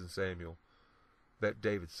 it says in Samuel, that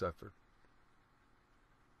David suffered.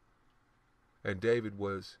 And David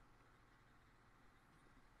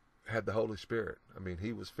had the Holy Spirit. I mean,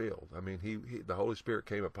 he was filled. I mean, the Holy Spirit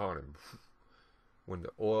came upon him when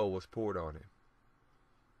the oil was poured on him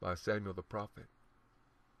by Samuel the prophet.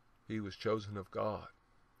 He was chosen of God.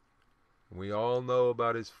 And we all know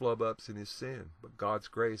about his flub-ups and his sin, but God's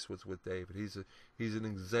grace was with David. He's an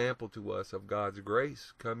example to us of God's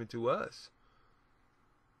grace coming to us.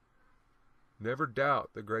 Never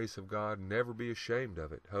doubt the grace of God. Never be ashamed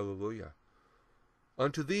of it. Hallelujah.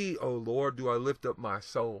 Unto thee, O Lord, do I lift up my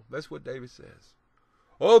soul. That's what David says.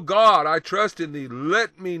 O God, I trust in thee.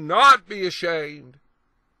 Let me not be ashamed.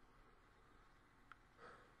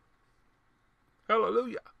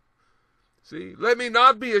 Hallelujah. See, let me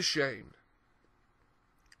not be ashamed.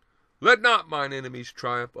 Let not mine enemies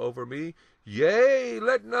triumph over me. Yea,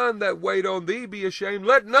 let none that wait on thee be ashamed.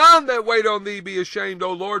 Let none that wait on thee be ashamed,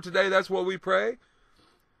 O Lord. Today, that's what we pray.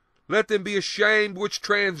 Let them be ashamed which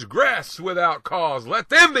transgress without cause. Let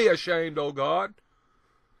them be ashamed, O God.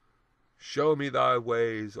 Show me thy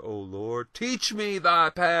ways, O Lord. Teach me thy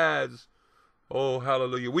paths. Oh,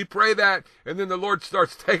 hallelujah. We pray that, and then the Lord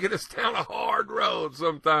starts taking us down a hard road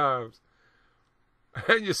sometimes.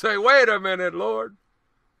 And you say, wait a minute, Lord.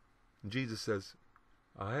 And Jesus says,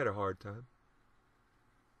 I had a hard time.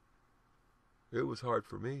 It was hard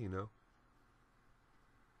for me, you know.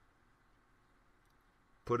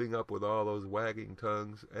 Putting up with all those wagging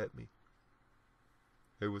tongues at me.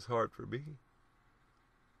 It was hard for me.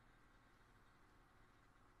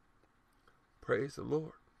 Praise the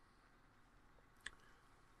Lord.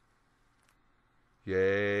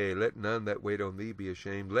 Yea, let none that wait on thee be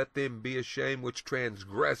ashamed. Let them be ashamed which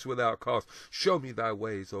transgress without cause. Show me thy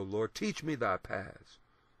ways, O Lord. Teach me thy paths.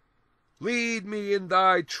 Lead me in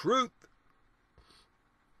thy truth.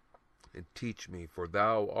 And teach me, for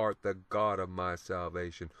thou art the God of my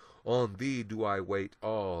salvation. On thee do I wait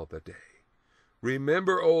all the day.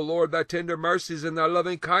 Remember, O Lord, thy tender mercies and thy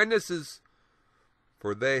loving kindnesses,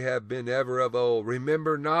 for they have been ever of old.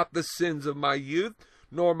 Remember not the sins of my youth,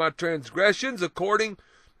 nor my transgressions. According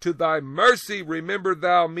to thy mercy, remember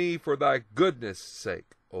thou me for thy goodness'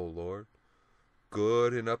 sake, O Lord.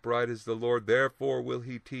 Good and upright is the Lord, therefore will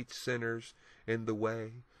he teach sinners in the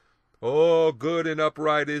way. Oh, good and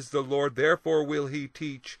upright is the Lord, therefore will he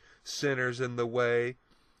teach sinners in the way.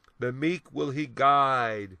 The meek will he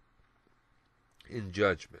guide in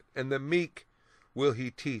judgment, and the meek will he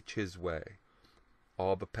teach his way.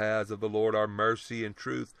 All the paths of the Lord are mercy and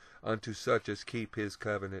truth unto such as keep his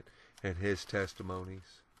covenant and his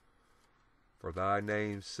testimonies. For thy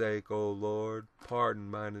name's sake, O Lord, pardon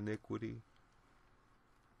mine iniquity,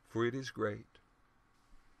 for it is great.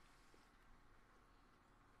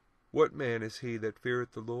 What man is he that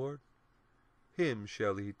feareth the Lord? Him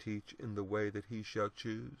shall he teach in the way that he shall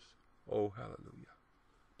choose. Oh, hallelujah.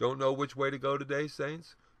 Don't know which way to go today,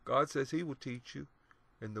 saints? God says he will teach you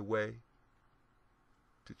in the way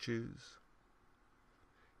to choose.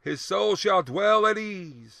 His soul shall dwell at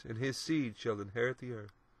ease, and his seed shall inherit the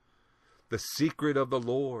earth. The secret of the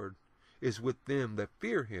Lord is with them that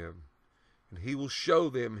fear him, and he will show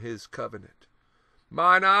them his covenant.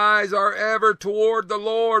 Mine eyes are ever toward the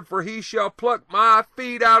Lord, for he shall pluck my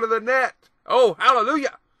feet out of the net. Oh,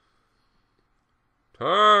 hallelujah.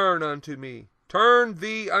 Turn unto me. Turn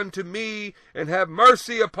thee unto me, and have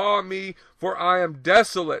mercy upon me, for I am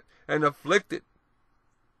desolate and afflicted.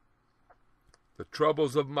 The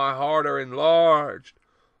troubles of my heart are enlarged.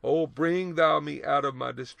 Oh, bring thou me out of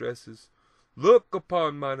my distresses. Look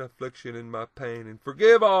upon mine affliction and my pain, and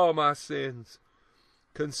forgive all my sins.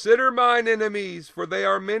 Consider mine enemies, for they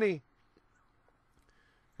are many,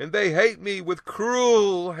 and they hate me with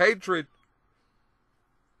cruel hatred.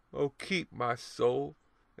 Oh, keep my soul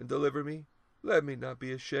and deliver me. Let me not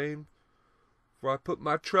be ashamed, for I put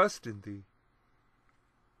my trust in thee.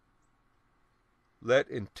 Let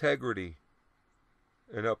integrity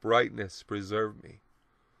and uprightness preserve me,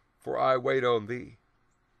 for I wait on thee.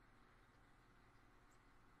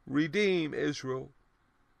 Redeem Israel,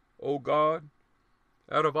 O God,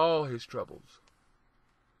 out of all his troubles.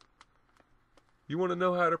 You want to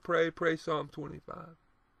know how to pray? Pray Psalm 25.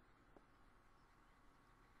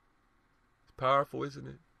 It's powerful, isn't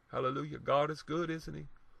it? Hallelujah. God is good, isn't he?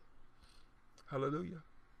 Hallelujah.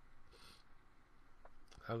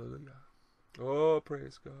 Hallelujah. Oh,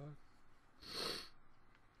 praise God.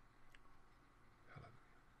 Hallelujah.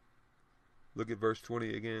 Look at verse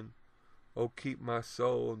 20 again. Oh, keep my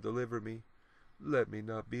soul and deliver me. Let me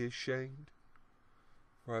not be ashamed,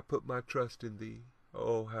 for I put my trust in thee.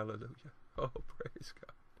 Oh, hallelujah. Oh, praise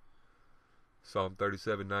God. Psalm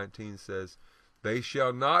 37:19 says, they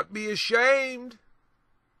shall not be ashamed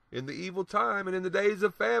in the evil time, and in the days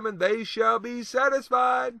of famine they shall be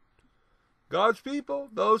satisfied. God's people,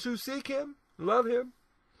 those who seek him, love him.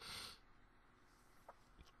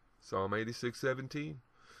 Psalm 86:17.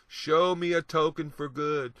 Show me a token for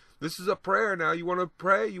good. This is a prayer now. You want to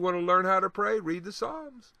pray? You want to learn how to pray? Read the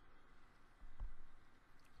Psalms.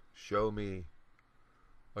 Show me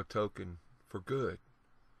a token for good,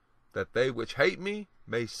 that they which hate me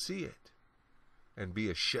may see it and be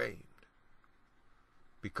ashamed.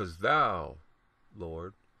 because thou,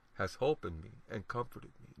 Lord, hast hope in me and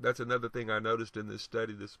comforted me. That's another thing I noticed in this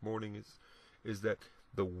study this morning is that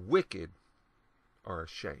the wicked are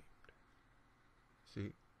ashamed.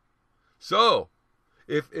 See? So,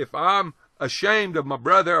 if I'm ashamed of my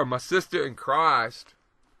brother or my sister in Christ,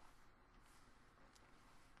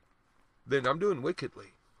 then I'm doing wickedly.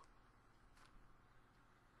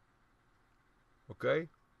 Okay?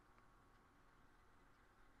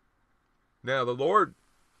 Now, the Lord,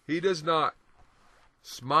 He does not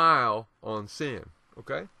smile on sin.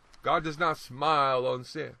 Okay? God does not smile on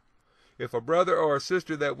sin. If a brother or a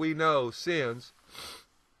sister that we know sins,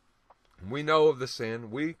 we know of the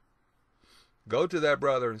sin, we go to that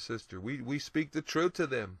brother and sister. We speak the truth to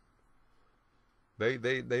them.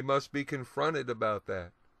 They must be confronted about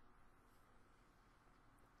that.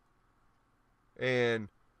 And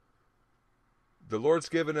the Lord's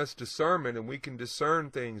given us discernment, and we can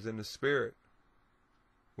discern things in the Spirit.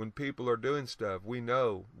 When people are doing stuff, we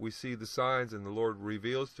know, we see the signs, and the Lord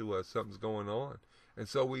reveals to us something's going on. And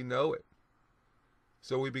so we know it.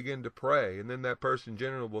 So we begin to pray, and then that person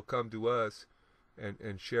generally will come to us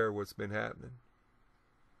and share what's been happening.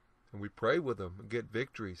 And we pray with them and get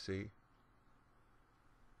victory, see?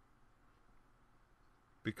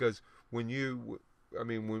 Because when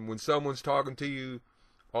someone's talking to you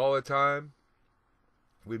all the time,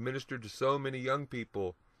 we ministered to so many young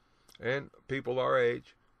people and people our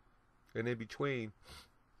age and in between,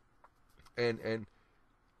 and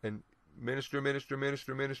minister,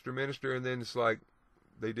 and then it's like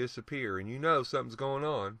they disappear, and you know something's going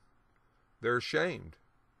on. They're ashamed.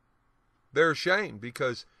 They're ashamed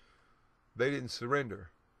because they didn't surrender.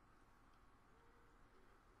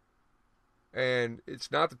 And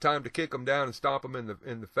it's not the time to kick them down and stomp them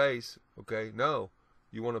in the face, okay? No,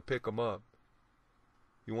 you want to pick them up.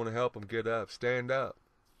 You want to help them get up, stand up.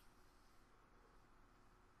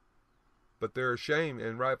 But they're ashamed,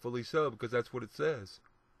 and rightfully so, because that's what it says.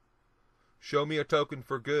 Show me a token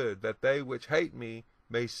for good, that they which hate me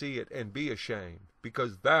may see it and be ashamed,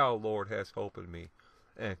 because thou, Lord, hast hope in me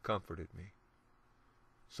and comforted me.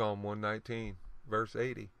 Psalm 119, verse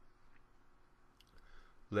 80.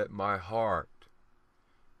 Let my heart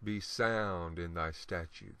be sound in thy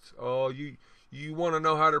statutes. Oh, you want to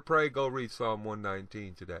know how to pray? Go read Psalm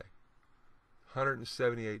 119 today.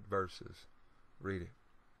 178 verses. Read it.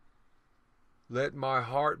 Let my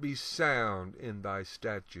heart be sound in thy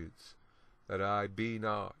statutes, that I be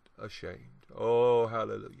not ashamed. Oh,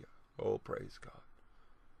 hallelujah. Oh, praise God.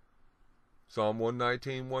 Psalm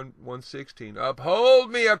 119, 116.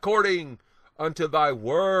 Uphold me according unto thy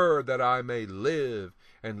word, that I may live,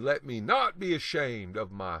 and let me not be ashamed of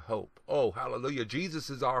my hope. Oh, hallelujah. Jesus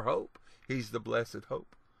is our hope. He's the blessed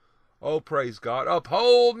hope. Oh, praise God.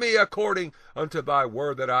 Uphold me according unto thy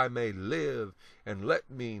word, that I may live, and let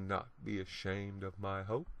me not be ashamed of my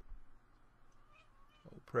hope.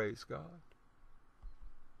 Oh, praise God.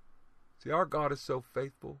 See, our God is so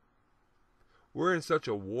faithful. We're in such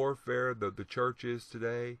a warfare, the church is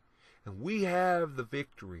today, and we have the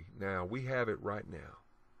victory now. We have it right now.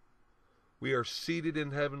 We are seated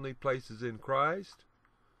in heavenly places in Christ,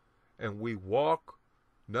 and we walk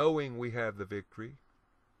knowing we have the victory.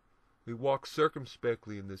 We walk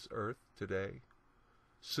circumspectly in this earth today,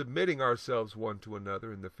 submitting ourselves one to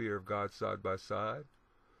another in the fear of God side by side,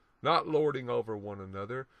 not lording over one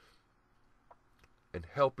another, and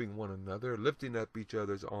helping one another, lifting up each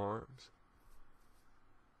other's arms.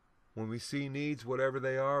 When we see needs, whatever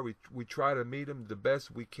they are, we try to meet them the best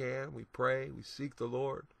we can. We pray, we seek the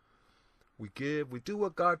Lord, we give, we do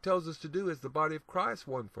what God tells us to do as the body of Christ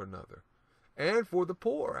one for another, and for the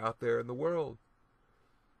poor out there in the world.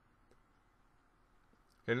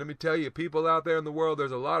 And let me tell you, people out there in the world,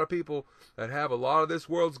 there's a lot of people that have a lot of this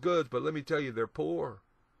world's goods, but let me tell you, they're poor.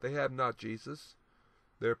 They have not Jesus.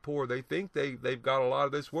 They're poor. They think they've got a lot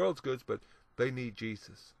of this world's goods, but they need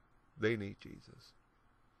Jesus. They need Jesus.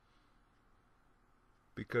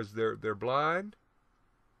 Because they're blind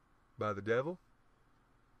by the devil,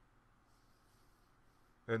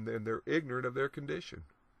 and they're ignorant of their condition.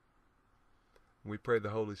 We pray the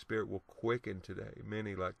Holy Spirit will quicken today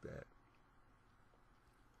many like that.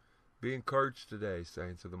 Be encouraged today,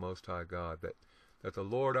 saints of the Most High God, that the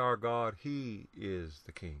Lord our God, He is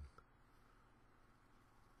the King.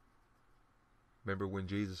 Remember when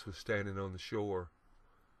Jesus was standing on the shore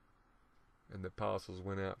and the apostles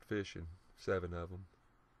went out fishing, 7 of them.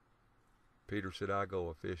 Peter said, I go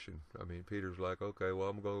a-fishing. Peter's like, okay, well,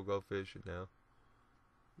 I'm going to go fishing now.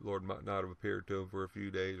 The Lord might not have appeared to him for a few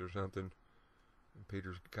days or something. And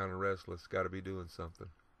Peter's kind of restless, got to be doing something.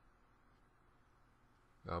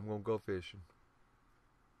 I'm going to go fishing.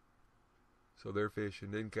 So they're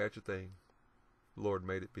fishing, didn't catch a thing. The Lord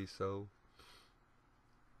made it be so.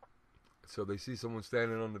 So they see someone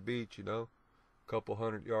standing on the beach, a couple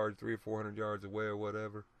 100 yards, 300 or 400 yards away or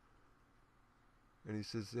whatever. And he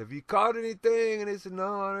says, have you caught anything? And he said,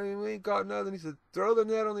 no, we ain't caught nothing. He said, throw the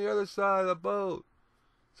net on the other side of the boat.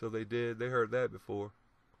 So they did. They heard that before.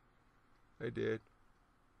 They did.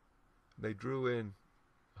 They drew in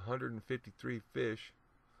 153 fish.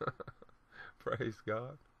 Praise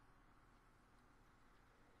God.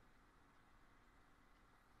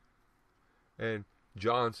 And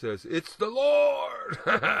John says, it's the Lord.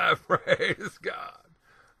 Praise God.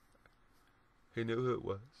 He knew who it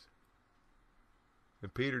was.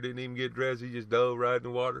 And Peter didn't even get dressed. He just dove right in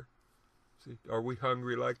the water. See, are we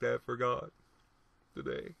hungry like that for God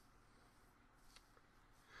today?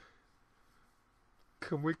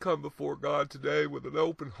 Can we come before God today with an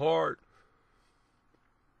open heart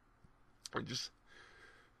and just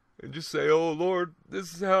say, oh Lord,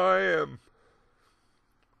 this is how I am.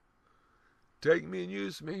 Take me and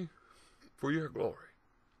use me for your glory.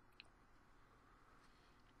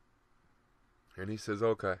 And he says,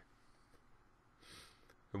 okay.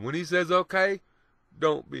 And when he says, okay,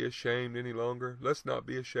 don't be ashamed any longer. Let's not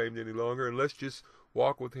be ashamed any longer. And let's just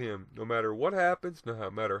walk with him. No matter what happens, no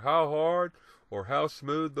matter how hard or how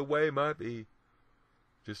smooth the way might be,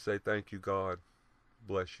 just say, thank you, God.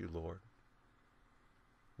 Bless you, Lord.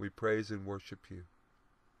 We praise and worship you.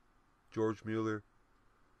 George Mueller,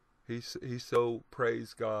 he so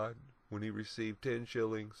praised God when he received 10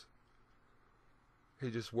 shillings. He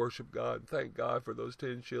just worshiped God and thanked God for those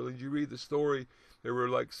 10 shillings. You read the story, there were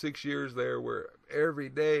like 6 years there where every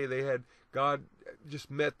day they had, God just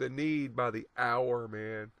met the need by the hour,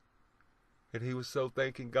 man. And he was so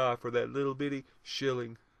thanking God for that little bitty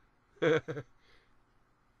shilling. And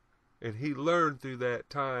he learned through that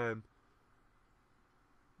time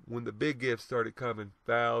when the big gifts started coming,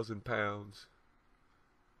 £1,000,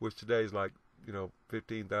 which today is like,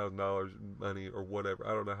 $15,000 money or whatever.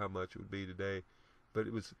 I don't know how much it would be today, but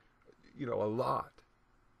it was, a lot.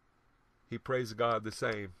 He praised God the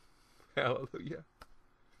same. Hallelujah.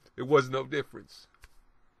 It was no difference.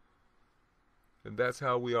 And that's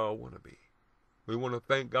how we all want to be. We want to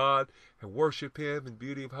thank God and worship him in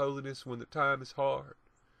beauty of holiness when the time is hard.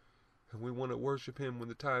 And we want to worship him when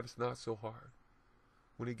the time is not so hard.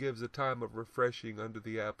 When he gives a time of refreshing under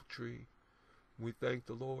the apple tree. We thank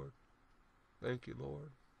the Lord. Thank you,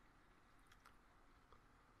 Lord.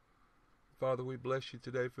 Father, we bless you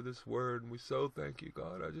today for this word, and we so thank you,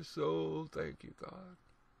 God. I just so thank you, God.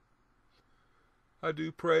 I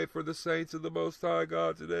do pray for the saints of the Most High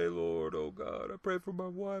God today, Lord, oh God. I pray for my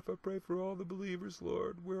wife. I pray for all the believers,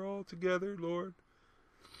 Lord. We're all together, Lord.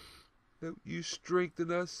 That you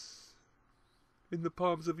strengthen us in the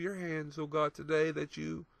palms of your hands, oh God, today. That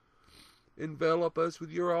you envelop us with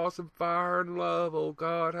your awesome fire and love, oh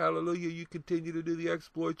God. Hallelujah. You continue to do the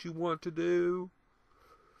exploits you want to do.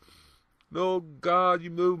 Oh God, you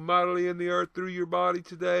move mightily in the earth through your body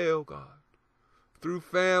today, oh God. Through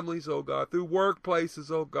families, oh God. Through workplaces,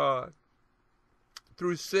 oh God.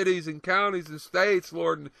 Through cities and counties and states,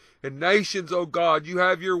 Lord, and nations, oh God. You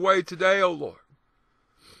have your way today, oh Lord.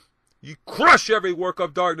 You crush every work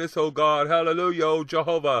of darkness, oh God. Hallelujah, oh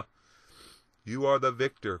Jehovah. You are the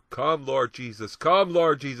victor. Come, Lord Jesus. Come,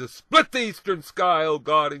 Lord Jesus. Split the eastern sky, oh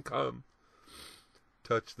God, and come.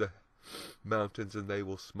 Touch the mountains and they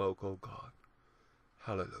will smoke, oh God.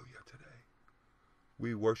 Hallelujah today.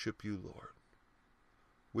 We worship you, Lord.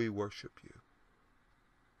 We worship you.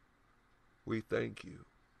 We thank you.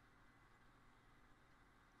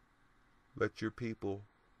 Let your people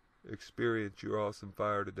experience your awesome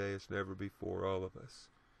fire today as never before, all of us.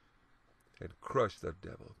 And crush the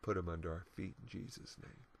devil. Put him under our feet in Jesus'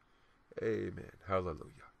 name. Amen.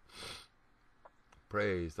 Hallelujah.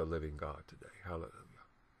 Praise the living God today. Hallelujah.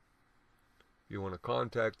 If you want to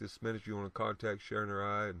contact this ministry, you want to contact Sharon or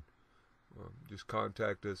I, and just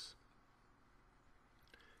contact us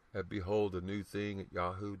at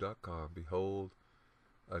beholdanewthing@yahoo.com. Behold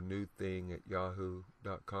a new thing at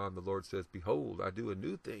yahoo.com. The Lord says, behold, I do a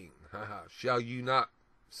new thing. Shall you not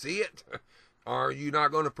see it? Are you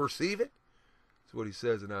not going to perceive it? That's what he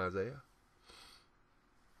says in Isaiah.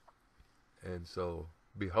 And so,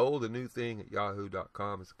 behold a new thing at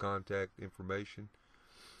yahoo.com is the contact information.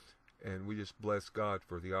 And we just bless God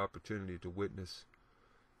for the opportunity to witness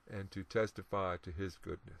and to testify to his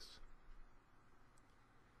goodness.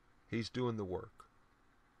 He's doing the work.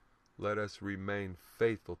 Let us remain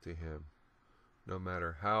faithful to him, no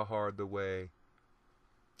matter how hard the way.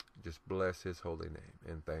 Just bless his holy name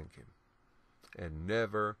and thank him. And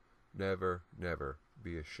never, never, never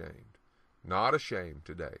be ashamed. Not ashamed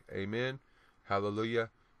today. Amen. Hallelujah.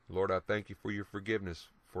 Lord, I thank you for your forgiveness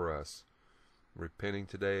for us. Repenting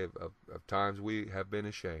today of times we have been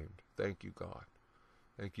ashamed. Thank you, God.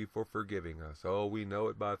 Thank you for forgiving us. Oh, we know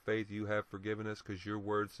it by faith. You have forgiven us because your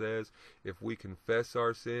word says if we confess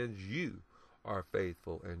our sins, you are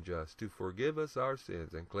faithful and just to forgive us our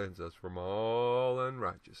sins and cleanse us from all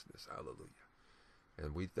unrighteousness. Hallelujah.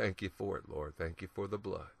 And we thank you for it, Lord. Thank you for the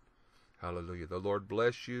blood. Hallelujah. The Lord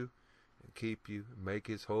bless you and keep you, make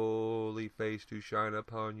his holy face to shine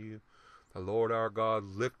upon you. The Lord our God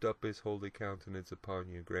lift up his holy countenance upon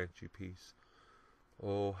you and grant you peace.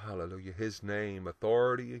 Oh, hallelujah. His name,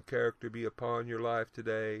 authority, and character be upon your life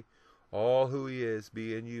today. All who he is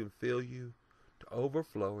be in you and fill you to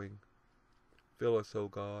overflowing. Fill us, O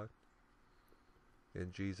God.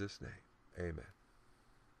 In Jesus' name, amen.